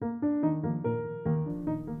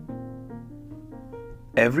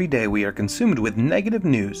Every day we are consumed with negative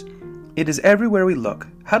news. It is everywhere we look.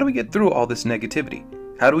 How do we get through all this negativity?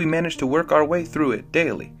 How do we manage to work our way through it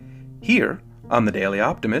daily? Here, on the Daily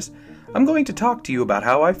Optimist, I'm going to talk to you about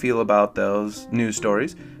how I feel about those news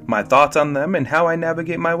stories, my thoughts on them, and how I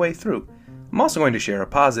navigate my way through. I'm also going to share a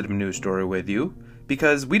positive news story with you,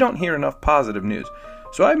 because we don't hear enough positive news.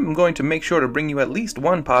 So I'm going to make sure to bring you at least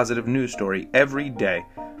one positive news story every day.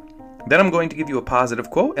 Then I'm going to give you a positive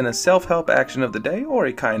quote and a self-help action of the day or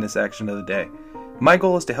a kindness action of the day. My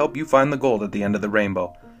goal is to help you find the gold at the end of the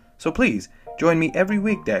rainbow. So please, join me every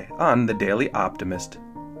weekday on the Daily Optimist.